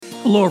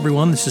Hello,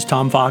 everyone. This is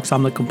Tom Fox.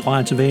 I'm the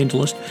Compliance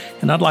Evangelist,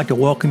 and I'd like to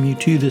welcome you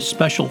to this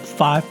special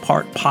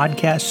 5-part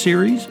podcast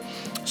series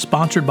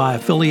sponsored by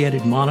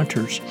Affiliated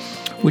Monitors,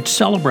 which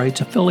celebrates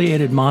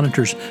Affiliated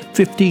Monitors'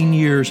 15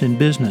 years in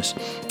business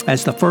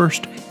as the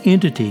first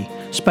entity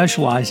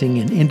specializing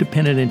in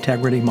independent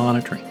integrity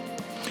monitoring.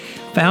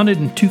 Founded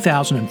in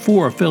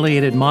 2004,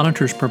 Affiliated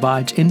Monitors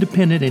provides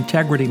independent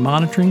integrity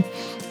monitoring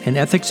and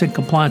ethics and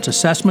compliance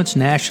assessments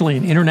nationally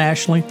and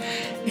internationally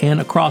and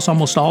across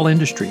almost all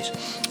industries.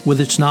 With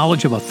its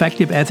knowledge of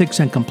effective ethics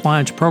and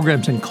compliance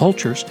programs and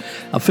cultures,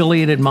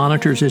 Affiliated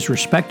Monitors is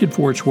respected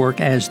for its work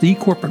as the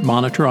corporate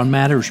monitor on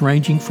matters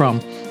ranging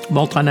from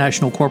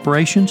multinational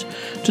corporations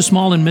to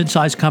small and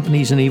mid-sized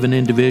companies and even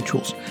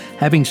individuals.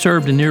 Having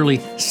served in nearly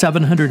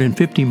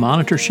 750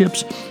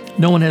 monitorships,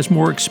 no one has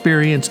more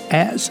experience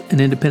as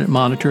an independent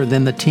monitor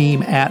than the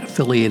team at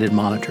Affiliated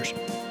Monitors.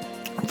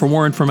 For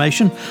more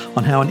information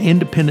on how an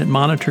independent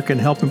monitor can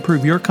help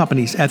improve your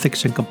company's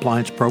ethics and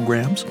compliance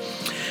programs,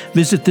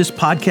 visit this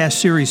podcast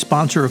series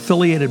sponsor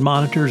Affiliated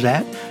Monitors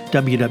at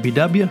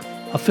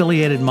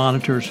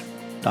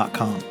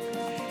www.affiliatedmonitors.com.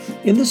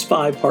 In this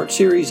 5-part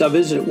series, I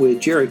visited with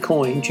Jerry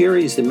Coyne.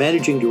 Jerry is the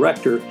Managing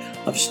Director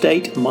of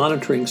State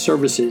Monitoring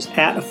Services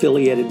at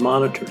Affiliated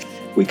Monitors.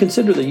 We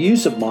consider the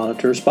use of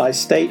monitors by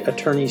state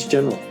attorneys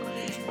general.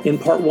 In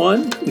Part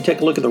 1, we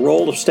take a look at the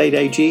role of state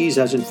AGs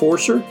as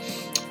enforcer.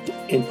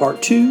 In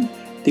Part 2,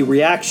 the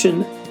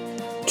reaction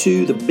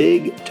to the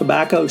big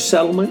tobacco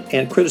settlement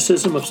and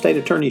criticism of state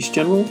attorneys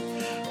general.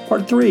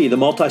 Part 3, the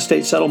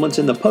multi-state settlements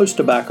in the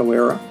post-tobacco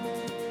era.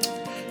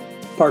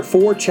 Part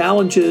 4,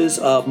 challenges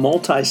of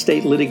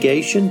multi-state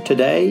litigation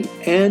today.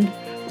 And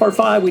Part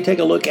 5, we take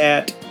a look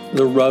at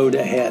the road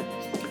ahead.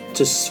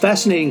 It's a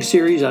fascinating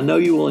series. I know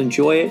you will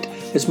enjoy it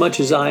as much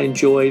as I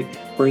enjoyed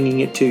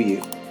bringing it to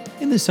you.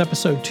 In this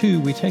episode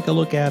 2, we take a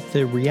look at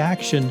the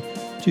reaction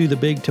to the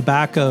big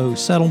tobacco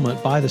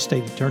settlement by the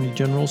state attorney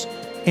generals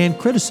and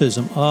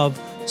criticism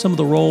of some of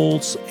the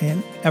roles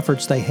and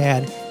efforts they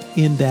had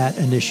in that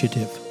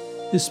initiative.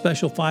 This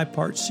special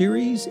 5-part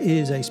series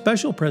is a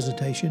special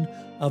presentation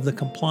of the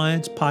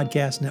Compliance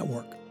Podcast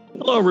Network.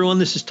 Hello, everyone.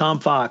 This is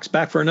Tom Fox,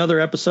 back for another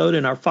episode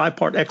in our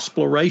 5-part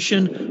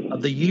exploration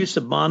of the use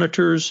of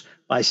monitors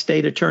by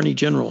state attorney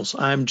generals.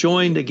 I'm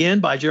joined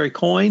again by Jerry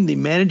Coyne, the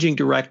Managing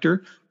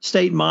Director,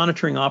 State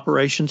Monitoring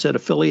Operations at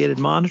Affiliated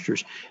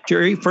Monitors.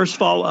 Jerry, first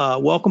of all,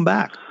 welcome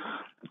back.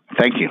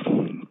 Thank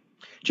you.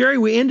 Jerry,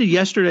 we ended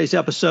yesterday's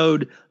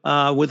episode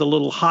with a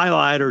little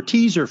highlight or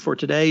teaser for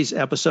today's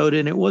episode,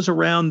 and it was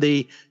around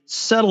the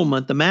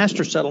settlement, the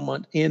master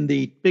settlement in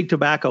the big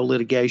tobacco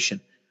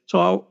litigation.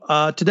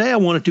 So today I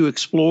wanted to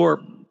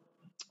explore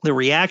the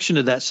reaction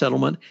to that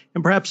settlement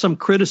and perhaps some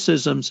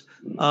criticisms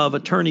of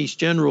attorneys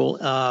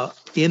general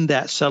in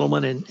that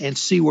settlement and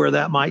see where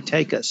that might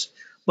take us.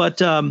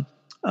 But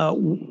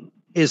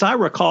as I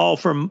recall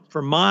from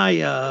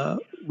my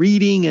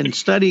reading and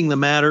studying the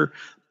matter,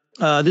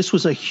 this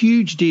was a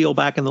huge deal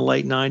back in the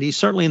late 90s.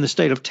 Certainly in the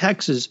state of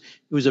Texas,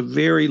 it was a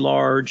very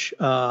large,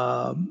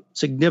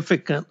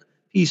 significant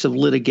piece of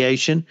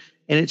litigation.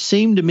 And it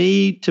seemed to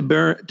me to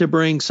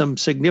bring some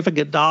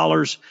significant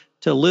dollars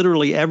to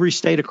literally every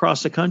state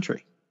across the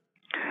country.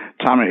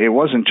 Tom, it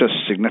wasn't just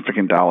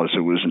significant dollars.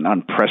 It was an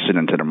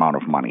unprecedented amount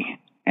of money.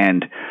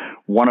 And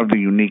one of the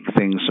unique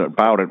things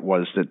about it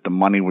was that the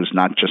money was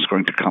not just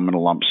going to come in a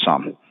lump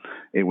sum.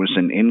 It was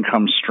an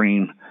income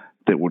stream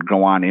that would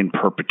go on in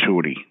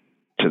perpetuity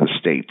to the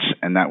states.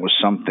 And that was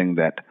something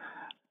that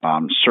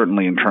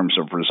certainly in terms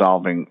of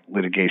resolving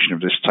litigation of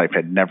this type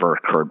had never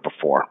occurred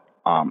before.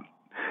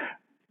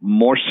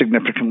 More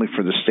significantly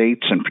for the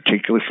states, and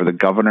particularly for the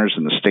governors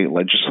and the state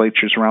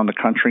legislatures around the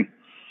country,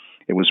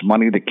 it was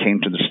money that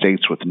came to the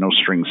states with no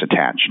strings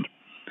attached.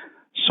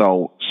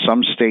 So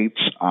some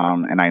states,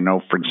 and I know,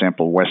 for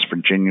example, West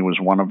Virginia was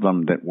one of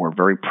them, that were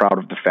very proud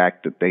of the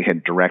fact that they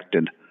had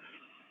directed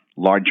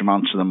large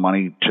amounts of the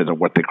money to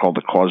what they call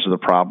the cause of the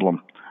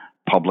problem,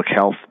 public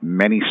health.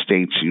 Many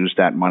states used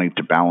that money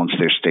to balance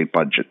their state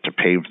budget, to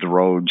pave the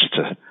roads,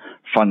 to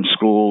fund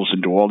schools,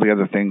 and do all the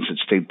other things that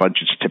state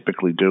budgets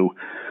typically do.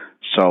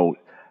 So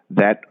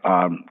that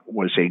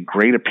was a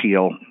great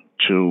appeal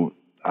to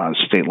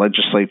state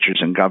legislatures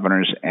and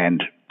governors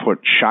and put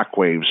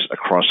shockwaves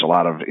across a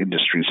lot of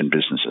industries and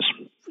businesses.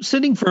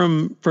 Sitting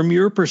from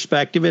your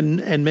perspective,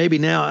 and maybe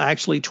now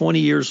actually 20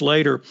 years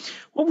later,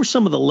 what were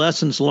some of the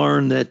lessons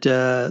learned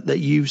that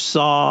you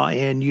saw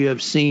and you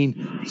have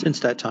seen since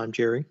that time,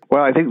 Jerry?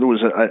 Well, I think there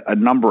was a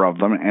number of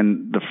them.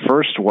 And the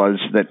first was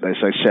that, as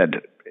I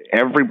said,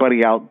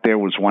 everybody out there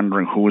was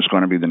wondering who was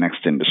going to be the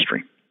next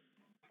industry.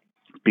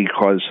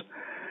 Because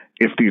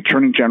if the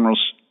attorney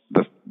generals,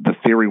 the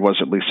theory was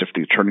at least if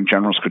the attorney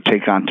generals could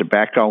take on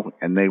tobacco,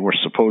 and they were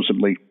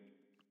supposedly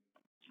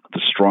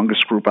the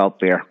strongest group out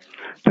there,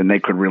 then they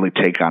could really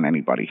take on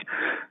anybody.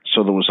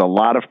 So there was a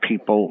lot of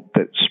people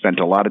that spent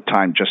a lot of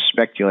time just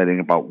speculating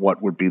about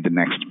what would be the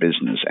next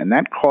business. And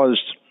that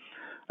caused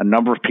a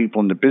number of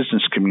people in the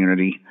business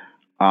community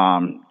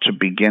to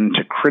begin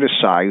to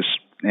criticize,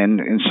 and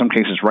in some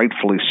cases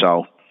rightfully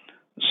so,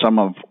 some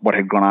of what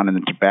had gone on in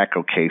the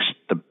tobacco case,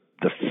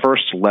 the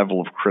first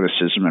level of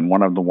criticism, and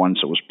one of the ones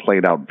that was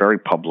played out very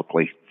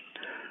publicly,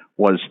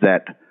 was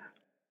that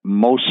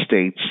most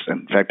states,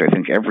 in fact, I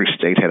think every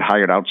state, had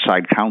hired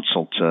outside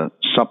counsel to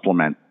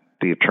supplement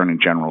the Attorney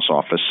General's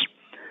office.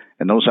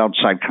 And those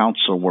outside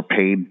counsel were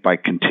paid by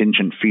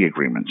contingent fee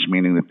agreements,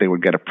 meaning that they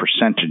would get a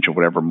percentage of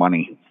whatever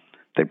money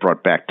they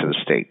brought back to the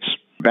states.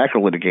 Tobacco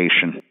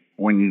litigation,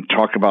 when you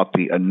talk about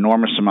the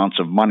enormous amounts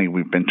of money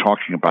we've been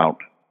talking about,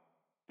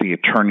 the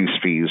attorney's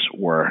fees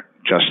were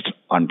just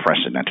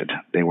unprecedented.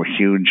 They were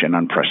huge and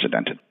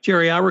unprecedented.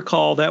 Jerry, I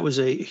recall that was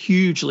a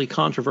hugely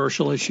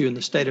controversial issue in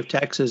the state of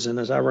Texas. And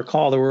as I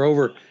recall, there were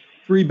over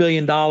 $3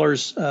 billion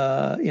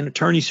in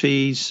attorney's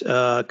fees,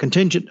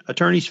 contingent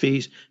attorney's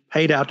fees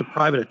paid out to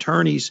private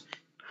attorneys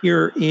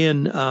here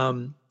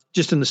in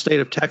just in the state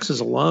of Texas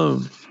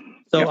alone.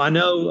 So yep. I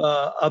know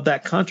of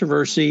that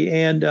controversy.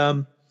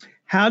 And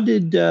how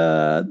did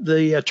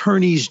the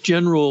attorneys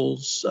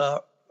generals,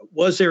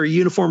 was there a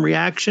uniform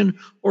reaction,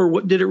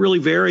 or did it really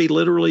vary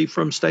literally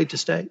from state to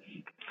state?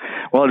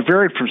 Well, it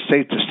varied from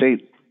state to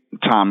state,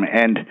 Tom,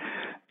 and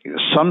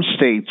some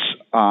states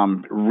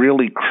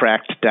really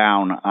cracked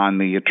down on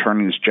the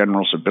attorneys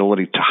general's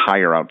ability to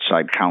hire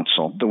outside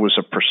counsel. There was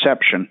a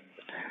perception,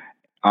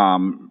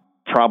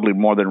 probably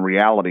more than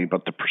reality,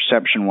 but the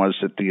perception was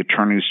that the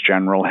attorneys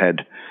general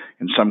had,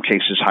 in some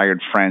cases,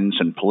 hired friends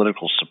and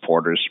political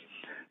supporters.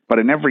 But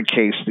in every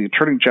case, the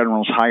attorney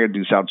generals hired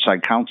these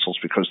outside counsels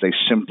because they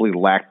simply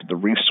lacked the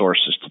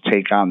resources to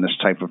take on this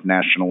type of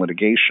national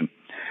litigation.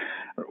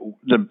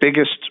 The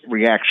biggest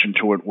reaction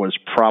to it was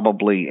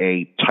probably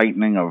a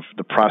tightening of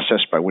the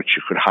process by which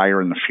you could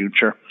hire in the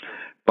future.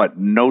 But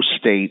no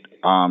state,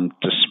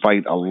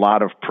 despite a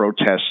lot of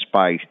protests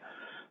by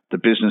the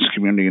business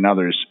community and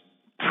others,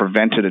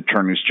 prevented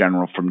attorneys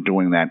general from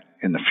doing that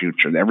in the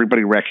future.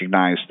 Everybody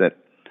recognized that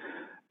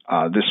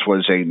this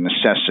was a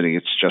necessity.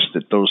 It's just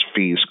that those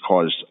fees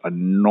caused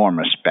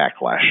enormous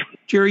backlash.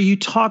 Jerry, you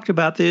talked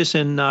about this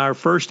in our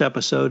first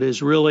episode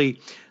as really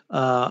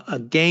a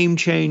game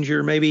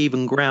changer, maybe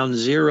even ground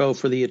zero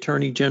for the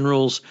attorney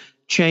generals,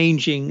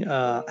 changing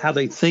how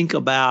they think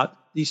about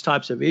these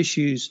types of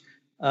issues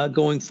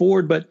going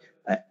forward. But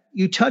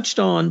you touched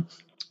on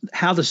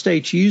how the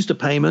states use the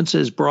payments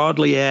as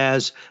broadly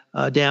as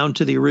down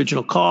to the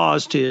original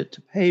cause to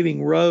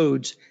paving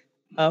roads.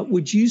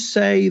 Would you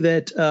say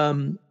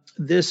that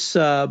this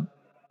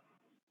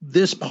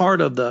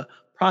part of the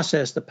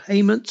process, the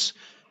payments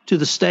to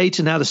the states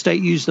and how the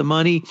state used the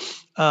money,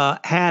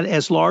 had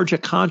as large a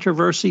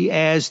controversy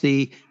as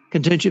the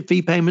contingent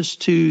fee payments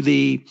to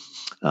the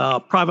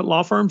private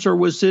law firms, or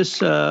was this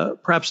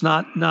perhaps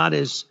not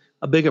as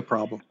a big a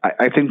problem?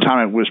 I think, Tom,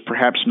 it was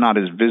perhaps not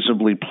as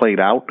visibly played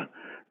out,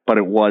 but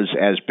it was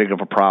as big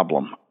of a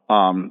problem.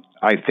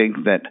 I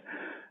think that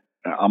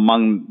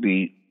among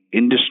the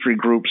industry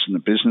groups and the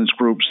business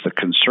groups, the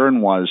concern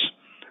was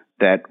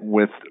that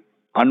with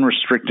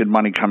unrestricted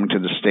money coming to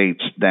the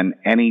states, then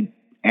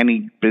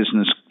any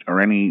business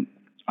or any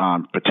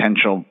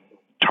potential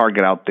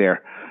target out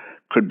there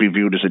could be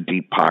viewed as a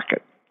deep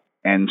pocket.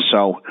 And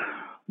so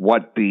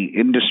what the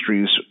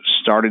industries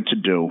started to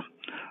do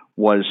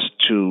was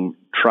to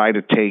try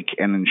to take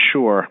and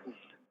ensure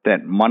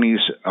that monies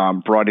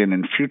brought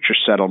in future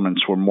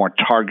settlements were more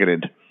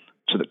targeted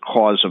to the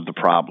cause of the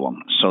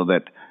problem, so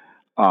that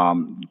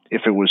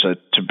if it was a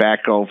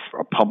tobacco,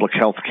 a public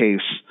health case,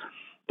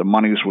 the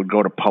monies would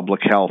go to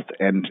public health,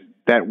 and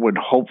that would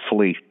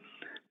hopefully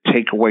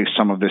take away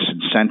some of this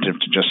incentive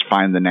to just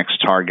find the next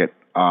target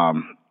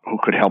who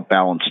could help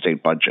balance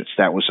state budgets.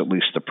 That was at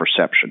least the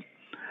perception.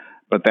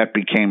 But that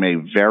became a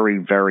very,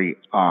 very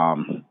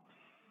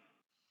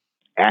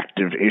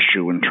active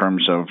issue in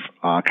terms of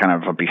kind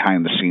of a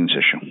behind-the-scenes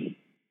issue.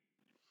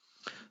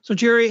 So,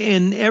 Jerry,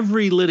 in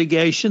every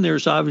litigation,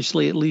 there's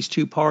obviously at least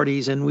two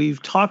parties, and we've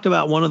talked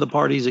about one of the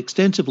parties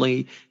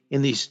extensively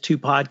in these two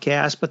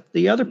podcasts, but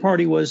the other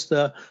party was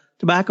the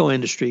tobacco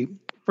industry.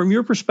 From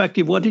your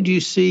perspective, what did you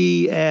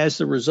see as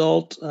the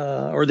result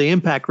or the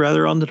impact,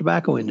 rather, on the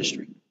tobacco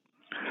industry?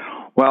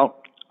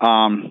 Well,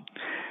 the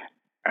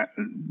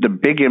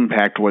big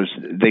impact was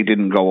they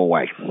didn't go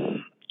away.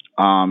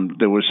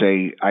 There was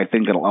I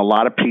think a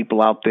lot of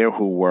people out there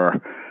who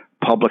were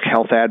public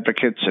health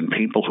advocates and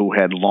people who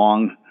had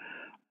long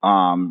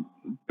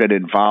been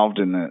involved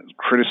in the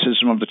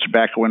criticism of the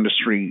tobacco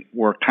industry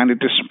were kind of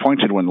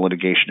disappointed when the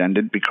litigation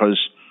ended, because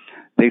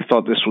they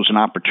thought this was an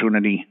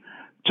opportunity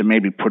to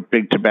maybe put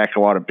big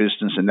tobacco out of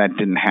business, and that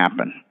didn't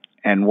happen.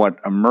 And what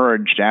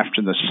emerged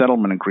after the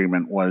settlement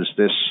agreement was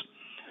this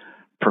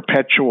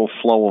perpetual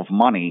flow of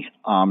money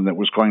that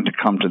was going to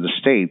come to the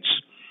states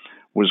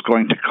was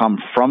going to come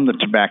from the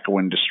tobacco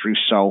industry.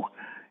 So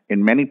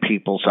in many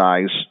people's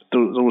eyes,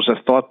 there was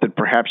a thought that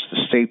perhaps the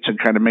states had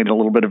kind of made a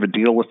little bit of a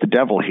deal with the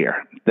devil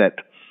here, that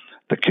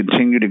the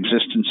continued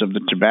existence of the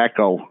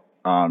tobacco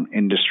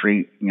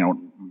industry,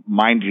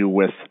 mind you,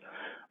 with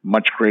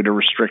much greater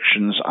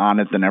restrictions on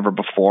it than ever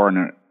before,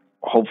 and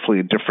hopefully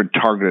a different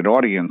targeted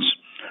audience,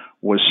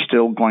 was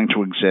still going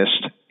to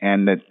exist,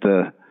 and that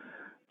the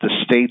the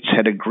states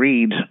had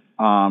agreed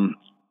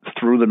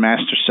through the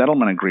master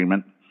settlement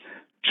agreement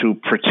to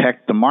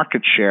protect the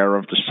market share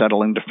of the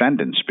settling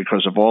defendants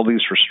because of all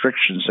these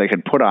restrictions they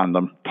had put on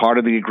them. Part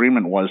of the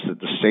agreement was that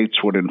the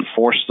states would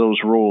enforce those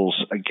rules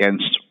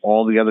against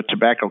all the other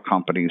tobacco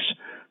companies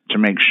to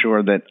make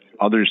sure that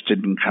others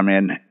didn't come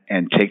in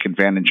and take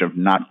advantage of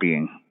not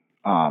being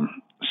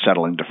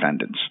settling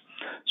defendants.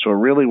 So it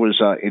really was,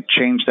 it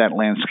changed that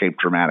landscape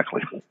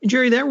dramatically.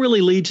 Jerry, that really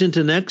leads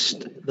into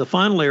the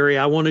final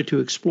area I wanted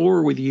to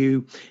explore with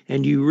you,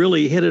 and you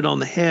really hit it on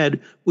the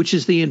head, which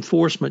is the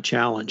enforcement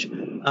challenge.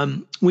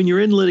 When you're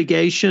in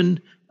litigation,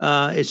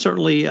 it's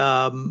certainly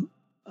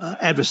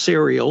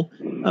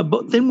adversarial,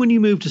 but then when you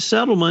move to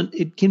settlement,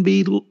 it can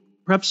be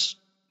perhaps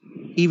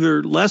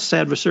either less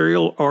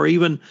adversarial or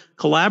even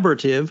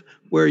collaborative,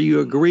 where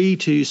you agree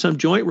to some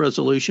joint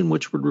resolution,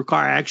 which would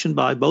require action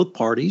by both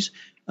parties,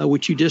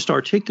 which you just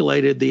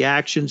articulated the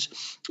actions,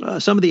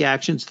 some of the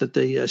actions that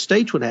the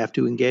states would have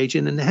to engage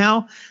in. And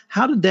how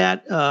did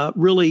that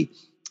really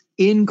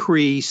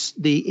increase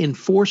the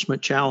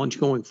enforcement challenge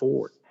going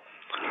forward?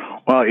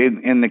 Well,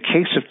 in the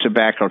case of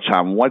tobacco,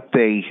 Tom, what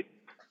the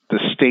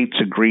states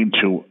agreed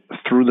to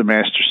through the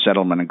master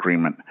settlement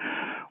agreement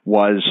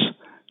was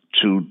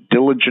to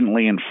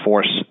diligently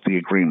enforce the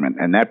agreement.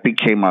 And that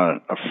became a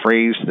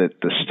phrase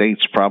that the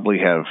states probably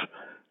have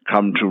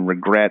come to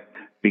regret,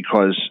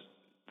 because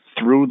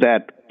through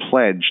that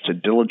pledge to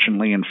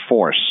diligently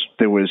enforce,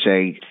 there was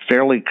a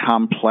fairly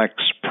complex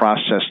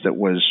process that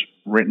was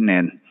written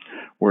in,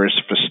 whereas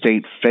if a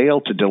state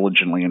failed to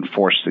diligently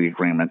enforce the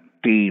agreement,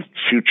 the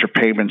future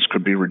payments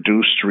could be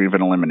reduced or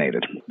even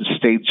eliminated. The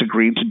states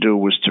agreed to do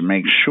was to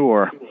make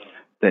sure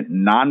that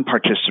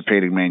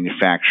non-participating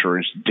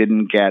manufacturers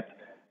didn't get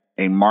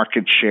a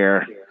market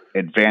share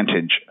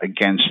advantage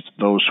against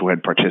those who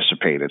had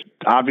participated.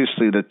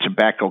 Obviously, the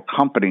tobacco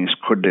companies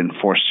couldn't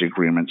enforce the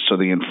agreement, so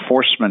the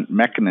enforcement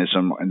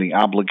mechanism and the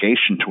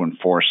obligation to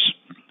enforce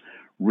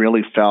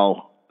really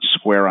fell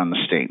square on the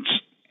states.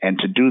 And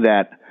to do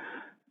that,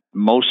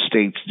 most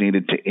states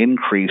needed to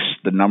increase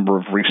the number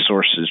of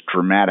resources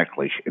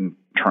dramatically in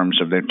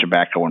terms of their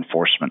tobacco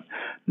enforcement,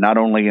 not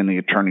only in the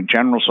Attorney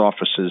General's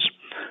offices,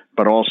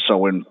 but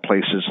also in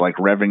places like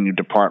revenue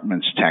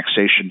departments,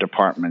 taxation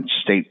departments,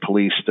 state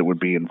police that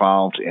would be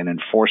involved in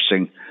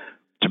enforcing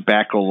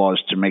tobacco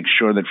laws to make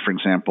sure that, for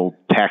example,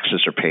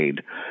 taxes are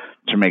paid,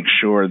 to make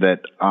sure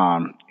that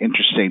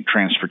interstate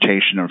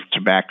transportation of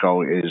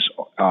tobacco is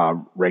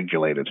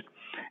regulated.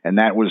 And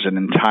that was an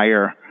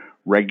entire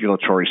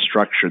regulatory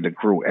structure that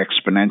grew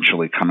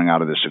exponentially coming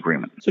out of this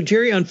agreement. So,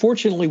 Jerry,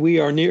 unfortunately, we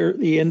are near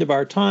the end of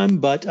our time,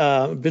 but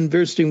I've been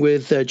visiting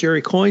with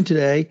Jerry Coyne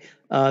today,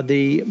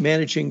 the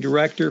managing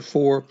director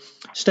for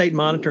state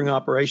monitoring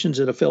operations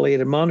at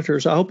Affiliated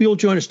Monitors. I hope you'll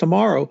join us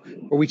tomorrow,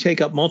 where we take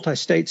up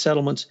multi-state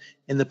settlements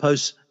in the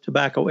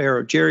post-tobacco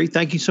era. Jerry,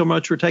 thank you so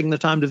much for taking the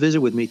time to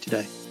visit with me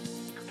today.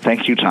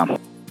 Thank you, Tom.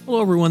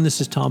 Hello, everyone. This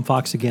is Tom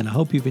Fox again. I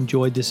hope you've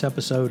enjoyed this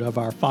episode of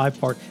our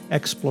 5-part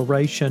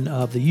exploration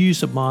of the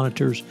use of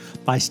monitors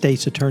by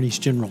states' attorneys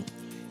general.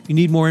 If you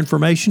need more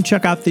information,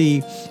 check out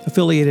the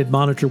Affiliated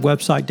Monitor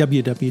website,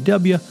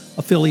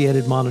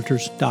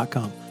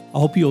 www.affiliatedmonitors.com. I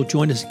hope you'll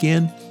join us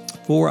again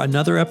for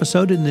another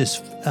episode in this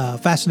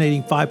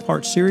fascinating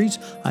 5-part series.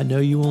 I know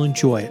you will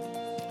enjoy it.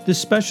 This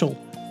special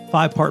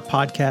 5-part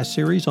podcast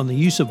series on the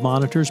use of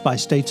monitors by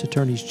states'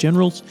 attorneys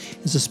generals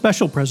is a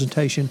special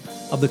presentation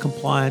of the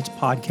Compliance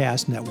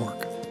Podcast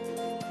Network.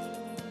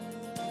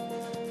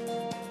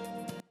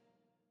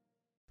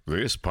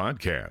 This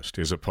podcast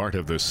is a part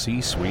of the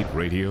C-Suite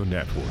Radio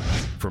Network.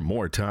 For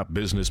more top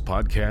business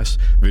podcasts,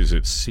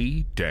 visit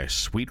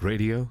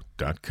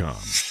c-suiteradio.com.